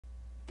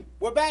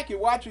We're back. You're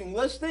watching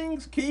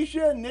Listings.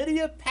 Keisha,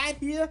 Nydia, Pat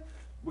here.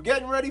 We're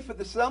getting ready for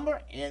the summer,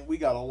 and we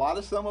got a lot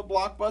of summer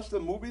blockbuster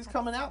movies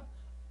coming out.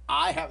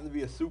 I happen to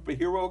be a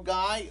superhero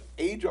guy.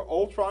 Age of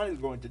Ultron is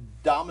going to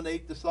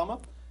dominate the summer.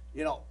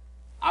 You know,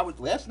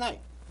 last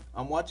night,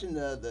 I'm watching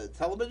the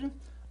television.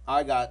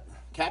 I got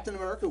Captain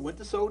America,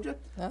 Winter Soldier.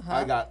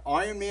 I got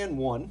Iron Man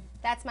 1.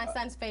 That's my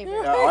son's favorite.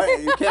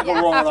 You can't go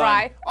wrong with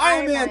right.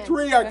 Iron Man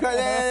 3.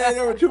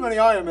 There were too many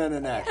Iron Men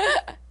in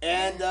that.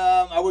 And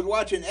I was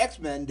watching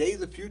X-Men,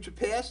 Days of Future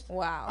Past.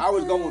 Wow. I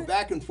was going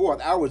back and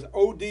forth. I was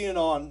ODing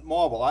on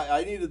Marvel.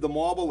 I needed the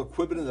Marvel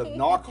equivalent of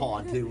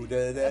Narcon to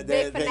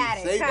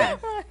say that.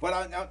 But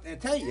I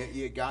tell you,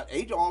 you got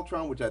Age of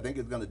Ultron, which I think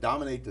is going to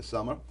dominate the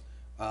summer.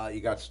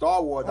 You got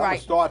Star Wars. I'm a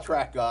Star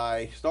Trek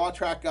guy. Star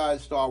Trek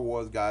guys, Star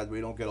Wars guys,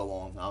 we don't get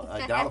along.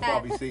 I doubt if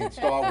I'll be seeing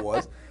Star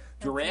Wars.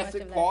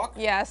 Jurassic Park.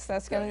 Yes,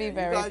 that's going to be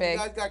very big.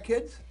 You guys got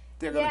kids?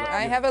 They're gonna go.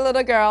 I have a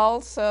little girl,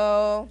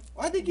 so.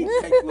 Well, I think you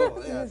can take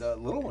the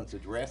little ones to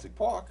Jurassic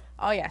Park.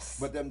 Oh, yes.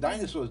 But them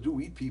dinosaurs do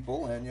eat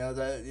people. And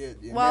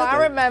well, I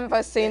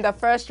remember seeing the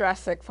first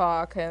Jurassic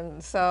Park,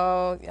 and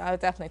so I'll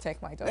definitely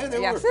take my daughter.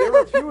 There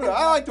were a few.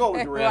 I liked all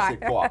the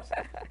Jurassic Parks.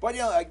 But,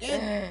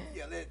 again,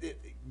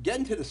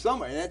 getting to the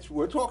summer, and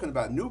we're talking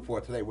about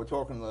Newport today. We're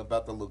talking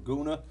about the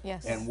Laguna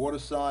and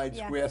Waterside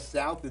Square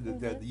South,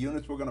 the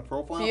units we're going to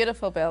profile.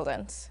 Beautiful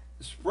buildings.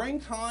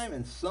 Springtime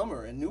and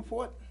summer in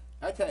Newport,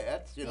 I tell you,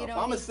 that's, if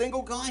I'm a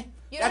single guy,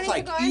 that's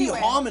like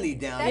eHarmony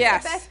down there.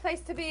 That's the best place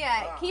to be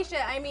at.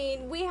 Keisha, I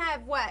mean, we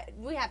have what?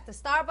 We have the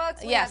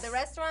Starbucks, we have the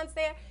restaurants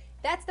there.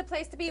 That's the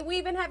place to be. We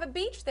even have a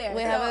beach there.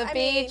 We have a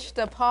beach,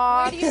 the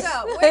park. Where do you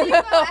go? Where do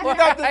you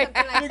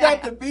go? You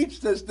got the beach,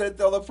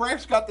 the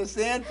Frank's got the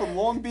sand from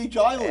Long Beach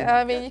Island.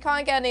 I mean, you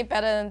can't get any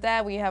better than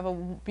that. We have a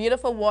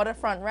beautiful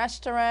waterfront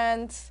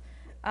restaurant.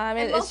 I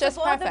mean, it's just perfect. Most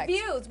of all, the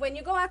views. When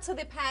you go out to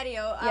the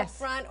patio up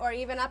front or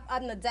even up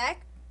on the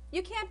deck,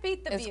 you can't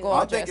beat the views. It's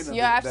gorgeous.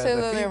 You're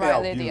absolutely right,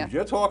 Lydia.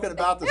 You're talking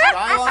about the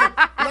skyline.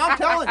 I'm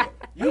telling you,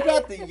 you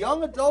got the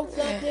young adults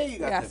out there. You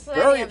got the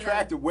very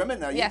attractive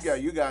women. Now,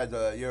 you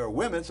guys, you're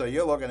women, so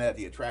you're looking at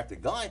the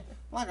attractive guy.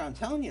 Like I'm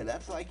telling you,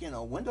 that's like,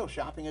 window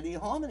shopping at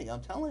eHarmony.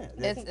 I'm telling you.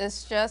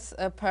 It's just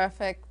a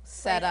perfect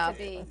setup,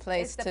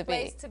 place to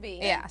be.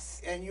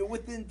 Yes. And you're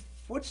within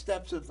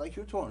footsteps of, like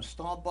you're talking,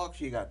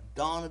 Starbucks. You got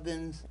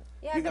Donovan's.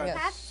 Yeah, you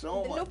got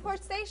so the much.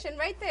 Newport Station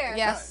right there.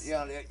 Yes.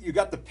 You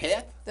got the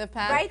path. The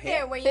path. Right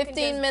there where you can just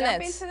 15 minutes.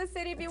 jump into the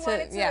city if you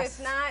wanted to.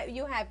 If not,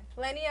 you have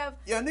plenty of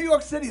New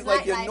York City's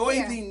like your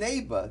noisy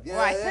neighbor.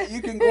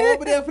 You can go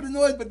over there for the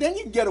noise, but then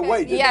you can get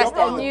away. Just jump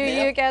on the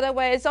path. You get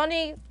away. It's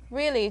only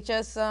really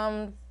just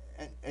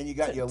and you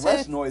got your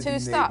less noisy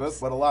neighbor,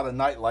 but a lot of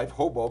nightlife,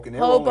 Hoboken.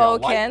 They're only a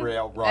light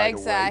rail ride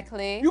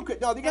away. You got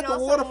the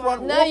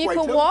waterfront walkway. No, you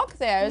can walk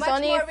there. It's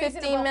only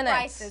 15 minutes.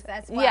 Prices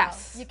as well.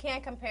 Yes. You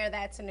can't compare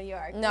that to New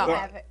York.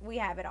 No. We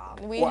have it all.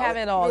 We have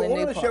it all in Newport.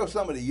 We're going to show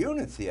some of the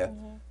units here.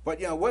 But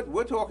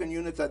we're talking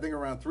units. I think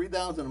around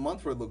 $3,000 a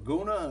month for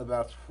Laguna and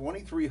about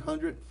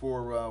 $2,300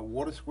 for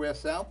Water Square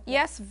South.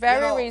 Yes,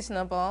 very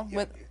reasonable.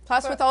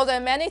 Plus with all the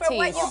amenities. For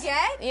what you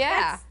get?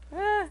 Yeah.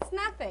 It's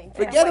nothing.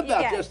 Forget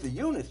about just the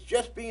units.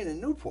 Just being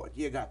in Newport,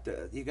 you got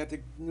the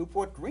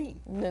Newport Green.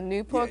 The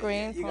Newport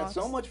Green. You got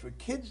so much for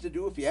kids to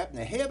do if you happen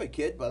to have a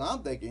kid. But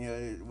I'm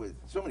thinking, with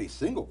so many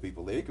single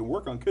people there, you can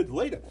work on kids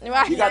later.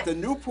 Right. You got the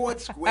Newport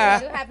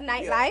Square. You have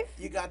nightlife.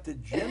 You got the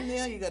gym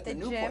there. You got the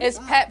Newport. It's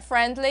pet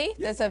friendly.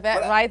 There's a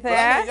vet right there. But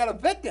I know you got a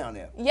vet down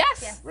there.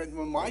 Yes.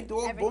 When my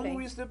dog Boone,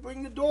 we used to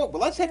bring the dog.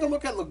 But let's take a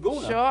look at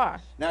Laguna.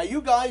 Sure. Now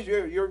you guys,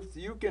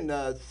 you can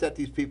set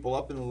these people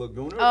up in the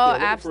Laguna. Oh,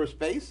 if they're looking for a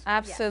space.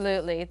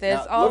 Absolutely.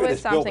 There's always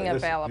something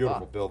available. This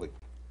beautiful building.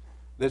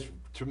 There's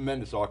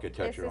tremendous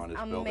architecture on this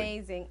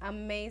building.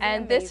 Amazing.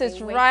 And this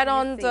is right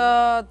on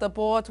the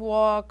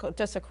boardwalk,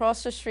 just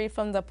across the street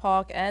from the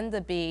park and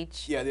the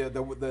beach. Yeah,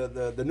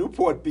 the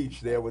Newport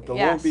Beach there with the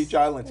Long Beach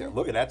Islands there.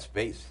 Look at that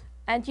space.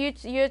 And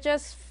you're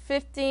just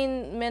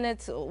 15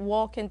 minutes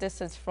walking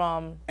distance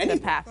from the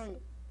path.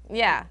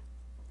 Yeah.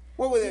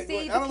 Well,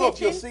 I don't know if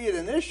you'll see it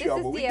in this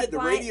show, but we did the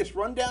radius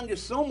rundown.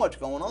 There's so much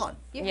going on.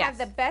 You have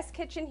the best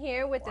kitchen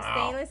here with the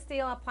stainless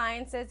steel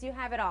appliances. You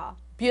have it all.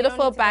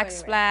 Beautiful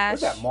backsplash.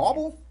 What's that,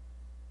 marble?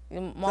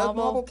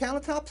 Marble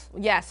countertops?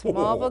 Yes,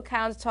 marble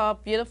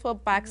countertop. Beautiful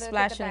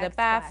backsplash in the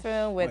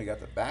bathroom. You got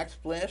the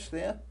backsplash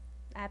there.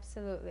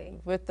 Absolutely.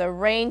 With the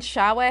rain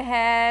shower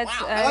heads.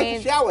 Wow, I like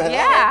the shower head.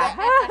 Yeah.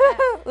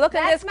 Look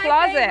at this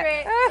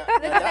closet.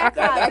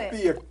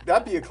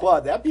 That'd be a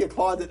closet. That'd be a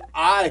closet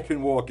I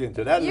can walk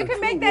into. You can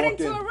make that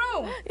into a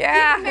room.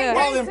 Yeah.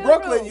 Well, in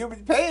Brooklyn, you'd be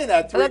paying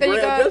that $3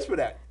 grand just for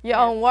that. Your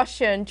own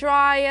washer and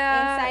dryer.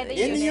 Inside the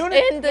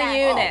unit. In the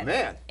unit. Oh,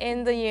 man.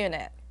 In the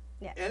unit.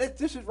 Yes. And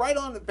this is right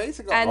on the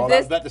basically. And I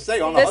was about to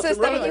say on the Hudson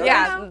River.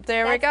 Yeah,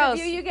 there we go. That's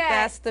the view you get.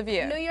 That's the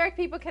view. New York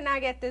people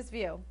cannot get this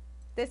view.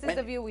 This is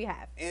the view we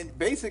have. And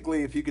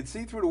basically, if you could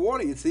see through the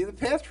water, you'd see the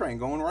PATH train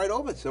going right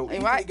over it. So easy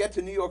to get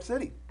to New York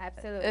City.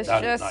 Absolutely. It's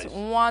That just nice.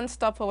 one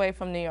stop away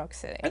from New York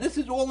City. And this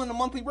is all in the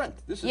monthly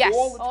rent. This is Yes.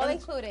 all the All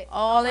tenants. included.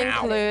 All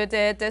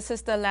included. This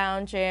is the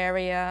lounge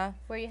area.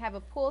 Where you have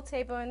a pool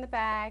table in the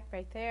back,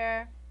 right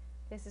there.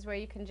 This is where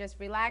you can just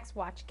relax,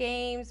 watch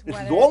games. This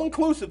is all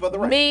inclusive of the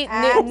rent.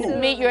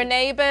 Meet your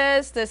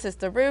neighbors. This is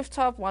the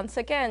rooftop. Once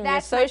again,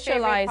 That's you're my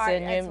favorite part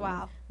socializing. as You're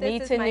well. This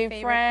is meeting my new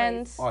favorite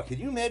friends. Oh, can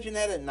you imagine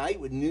that at night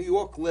with New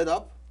York lit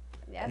up?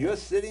 Yes. You're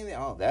sitting there.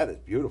 Oh, that is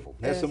beautiful.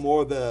 There's some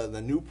more of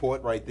the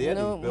Newport right there.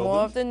 These buildings. More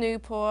of the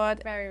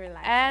Newport. Very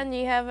relaxing. And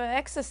you have an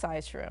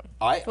exercise room.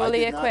 I fully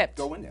did equipped.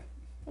 Not go in there.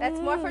 That's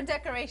more for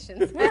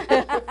decorations.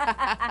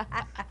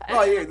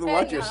 Well, you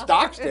watch your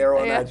stocks there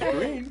on that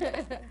screen.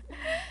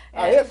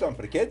 Here's something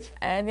for the kids.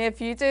 And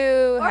if you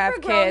do or have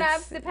for kids,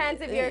 grown-ups,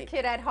 depends if you're a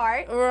kid at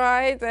heart.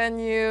 right? Then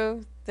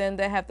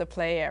they have the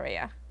play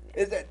area.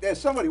 There's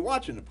somebody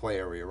watching the play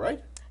area,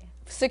 right?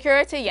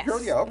 Security, yes.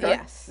 Security, okay.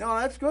 Yes. No,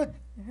 that's good.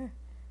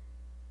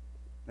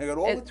 They got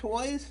all the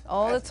toys.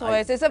 All That's the toys.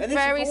 nice. It's a And this is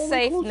very all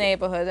safe inclusive.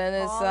 neighborhood, and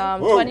it's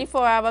Whoa.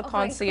 24-hour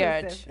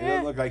concierge. inclusive. It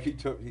doesn't look like he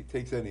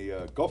takes any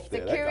guff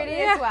there. that guy. Security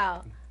as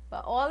well.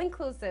 But all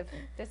inclusive.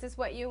 This is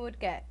what you would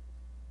get.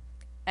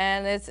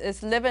 And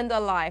it's living the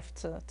life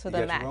to You the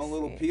got max. your own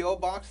little P.O.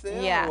 box there,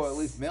 Yes. or at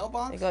least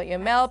mailbox? You got your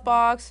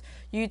mailbox.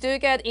 You do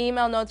get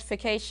email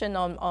notification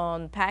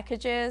on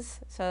packages,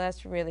 so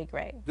that's really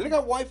great. Do they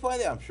got Wi-Fi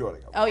there? I'm sure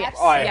they got. Oh, yes.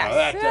 Oh, yeah,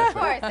 Yes. that's Of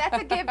course,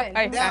 that's a given.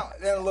 Now,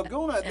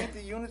 Laguna, I think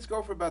the units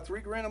go for about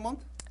 $3,000 a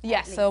month.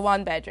 Yes, so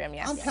 1 bedroom,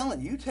 yes. I'm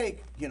telling you,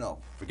 take,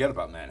 forget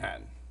about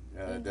Manhattan.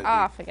 Forget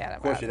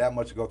about Cost it. you that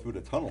much to go through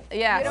the tunnel.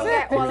 Yes. You don't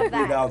get all of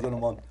that. $3,000 a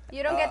month.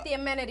 You don't get the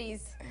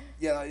amenities.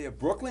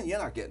 Brooklyn, you're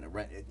not getting the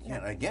rent.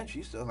 Again,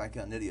 she's still like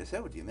Nydia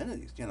said with the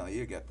amenities.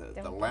 You got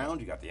the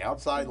lounge, you got the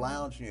outside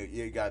lounge,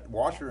 you got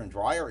washer and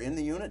dryer in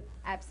the unit.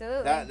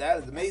 Absolutely. That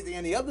is amazing.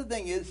 And the other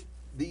thing is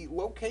the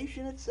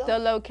location itself. The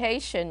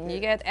location, you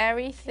get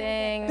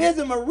everything. There's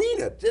a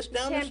marina just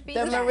down Can't beat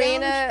The just down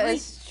marina street.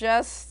 is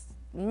just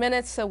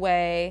minutes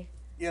away.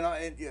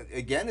 And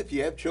again, if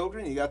you have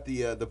children, you got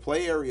the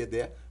play area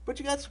there. But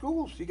you got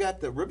schools. You got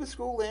the River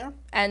School there.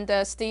 And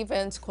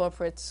Stevens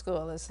Corporate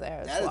School is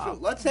there as well.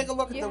 Let's take a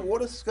look at the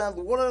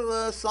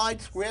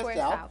waterside Square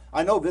South.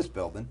 I know this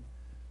building.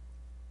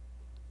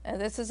 And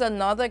this is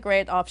another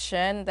great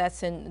option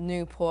that's in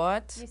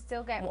Newport. You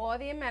still get all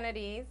the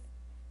amenities,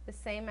 the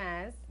same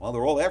as. Well,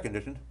 they're all air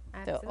conditioned.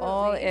 They're Absolutely.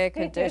 all air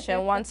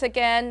conditioned. Once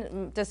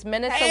again, just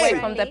minutes Hey. away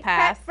from the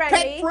path.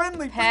 Pet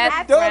Friendly.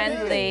 Pet Done.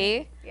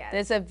 friendly. Yes.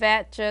 There's a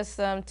vet just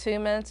 2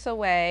 minutes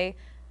away.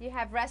 You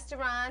have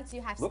restaurants.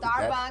 You have Look at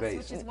that Starbucks, space.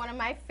 which is one of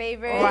my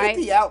favorites. Look Right. at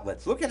the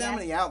outlets. Look at how Yes.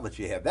 many outlets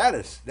you have. That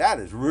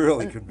is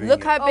really convenient.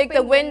 Look how big the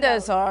Open windows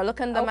windows. are. Look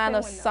at the amount Open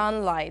of windows.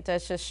 sunlight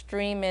that's just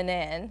streaming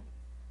in.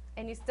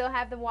 And you still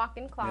have the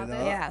walk-in closet.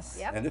 Yes.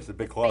 Yep. And this is a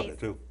big closet Space.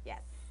 too. Yes.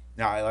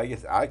 Now, I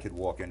guess I could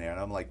walk in there and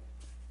I'm like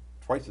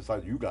twice the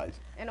size of you guys.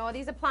 And all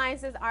these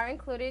appliances are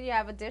included. You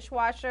have a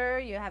dishwasher,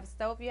 you have a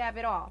stove, you have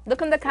it all.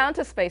 Look at the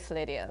counter space,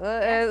 Lydia. Look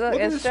at the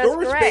It's just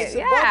storage great. space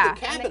above Yeah. the And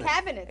the cabinet.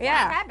 cabinets.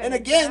 Yeah. The cabinets And are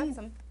again,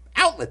 awesome.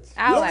 outlets.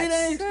 You don't need any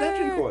Outlets.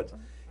 extension cords.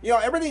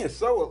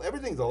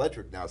 Everything's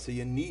electric now, so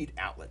you need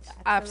outlets.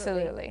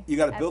 Absolutely. You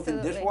got a built-in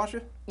Absolutely.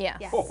 dishwasher? Yes.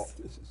 Yes. Oh,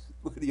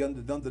 look at the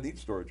underneath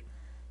storage.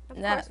 Of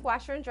Now- course,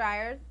 washer and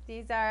dryer.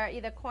 These are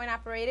either coin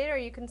operated or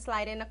you can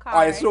slide in a card.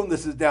 I assume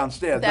this is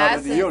downstairs, not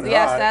That's in the unit.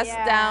 yes, All right. that's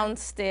Yeah.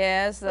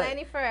 downstairs.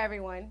 Plenty for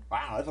everyone.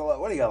 Wow, that's a lot.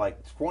 What do you got, like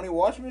 20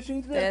 washing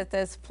machines there?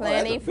 There's a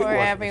plenty big for washing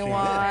machine there.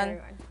 everyone.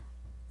 Everyone.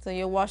 So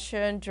your washer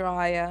and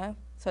dryer.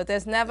 So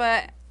there's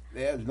never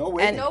There's no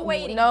waiting. No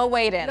waiting. No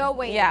waiting. No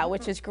waiting. Yeah,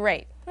 which is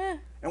great.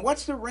 And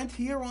what's the rent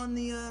here on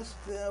the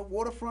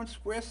Waterfront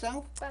Square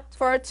South?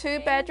 For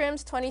 2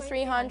 bedrooms,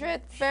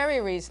 2,300,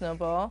 very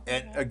reasonable.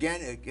 And again,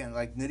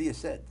 like Nydia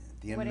said,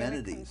 the Whatever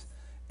amenities,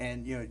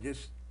 and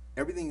just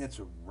everything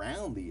that's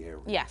around the area.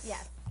 Yes.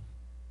 Yes.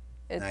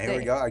 It's Now here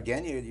we go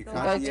again. You Go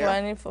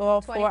concierge.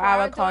 24-hour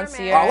 24-hour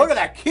concierge. Oh, look at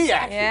that key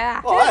action.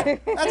 Yeah. Oh,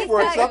 that's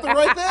worth something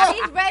right there.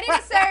 He's ready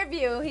to serve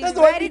you. He's That's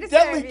ready like to the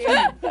deadly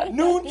serve you.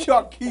 key.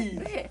 Noonchuck keys.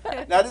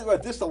 Now,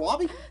 this the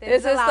lobby?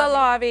 This is the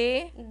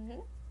lobby.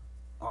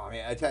 Oh, I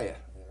mean, I tell you,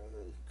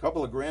 a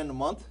couple of grand a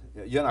month,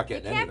 you're not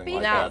getting Can't anything beat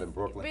like No. that in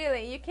Brooklyn.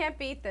 Really, you can't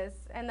beat this.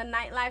 And the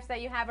nightlife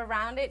that you have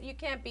around it, you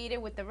can't beat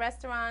it with the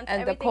restaurants. And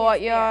the everything is there.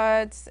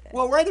 courtyards.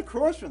 Well, right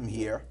across from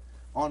here,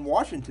 on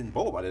Washington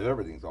Boulevard,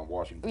 everything's on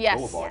Washington Yes.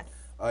 Boulevard.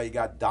 You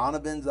got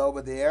Donovan's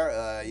over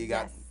there. You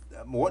got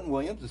Morton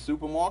Williams, the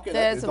supermarket.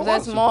 There's a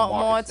lot of supermarkets down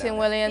Morton there.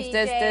 Williams. PJ's,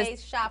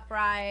 There's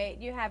ShopRite,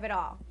 you have it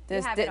all. You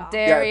There's have it all.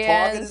 Yeah, Target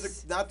Darius,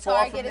 is not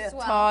far from Target there. as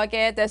well.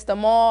 Target. There's the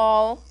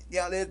mall.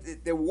 Yeah,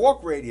 their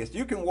walk radius.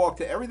 You can walk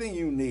to everything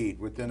you need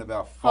within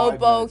about 5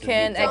 Hoboken,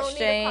 minutes. Don't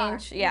need a car.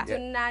 Exchange. Yeah. You do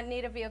not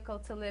need a vehicle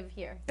to live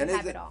here. You And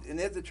have it all.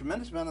 there's a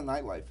tremendous amount of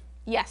nightlife.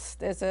 Yes,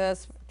 there's a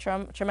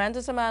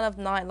tremendous amount of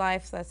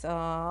nightlife. That's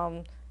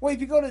Well, if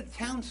you go to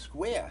Town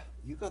Square,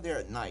 you go there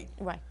at night.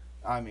 right.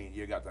 I mean,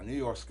 you got the New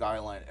York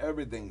skyline.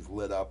 Everything's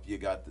lit up. You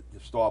got the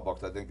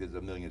Starbucks. I think there's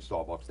a million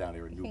Starbucks down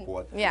here in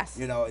Newport. Yes.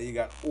 You know, you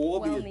got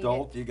all Well the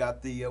adults. You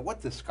got the what?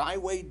 The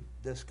Skyway,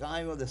 the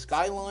Skyline,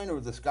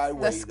 or the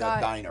Skyway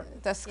diner?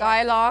 The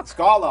Skylark.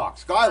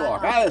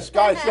 Skylark. I had a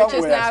sky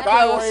somewhere. now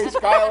Skyway,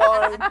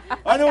 Skyline.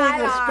 I knew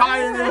there was a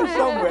sky in there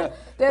somewhere.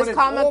 There's But it's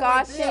all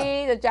right Kamagashi,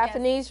 there. the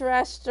Japanese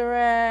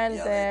restaurant.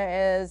 Yeah,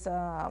 there is.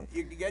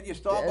 You can get your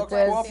Starbucks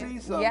there's- coffee,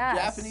 some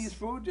yes. Japanese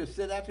food. Just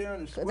sit out there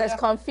in the square. There's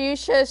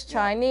Confucius,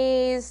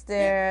 Chinese.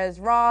 There's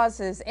Ross,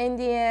 there's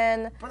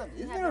Indian. But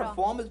isn't there a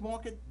farmer's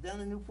market down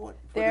in Newport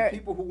for There- the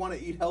people who want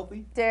to eat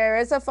healthy? There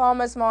is a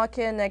farmers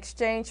market, an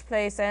exchange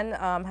place, and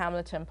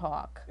Hamilton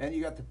Park. And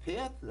you got the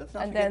path. Let's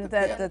not And forget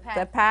then the path.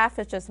 the path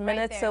is just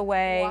minutes there,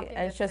 away, walking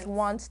and it's just distance.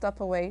 one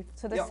stop away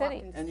to the Yeah,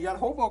 city. And you got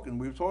Hoboken.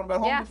 We were talking about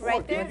home Yeah, before.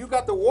 right there. You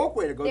got the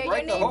walkway that goes They're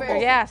right your to neighbors.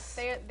 Hoboken. Yes.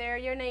 They're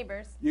your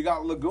neighbors. You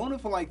got Laguna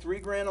for like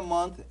 $3,000 a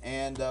month,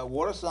 and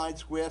Waterside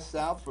Square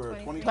South for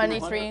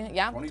 23,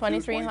 yeah,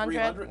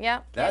 2300,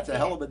 yeah. That's a beat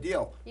hell it. of a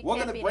deal. You We're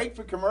can't gonna beat break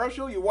for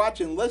commercial. You're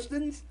watching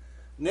Listings.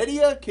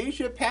 Nydia,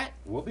 Keisha, Pat.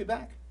 We'll be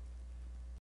back.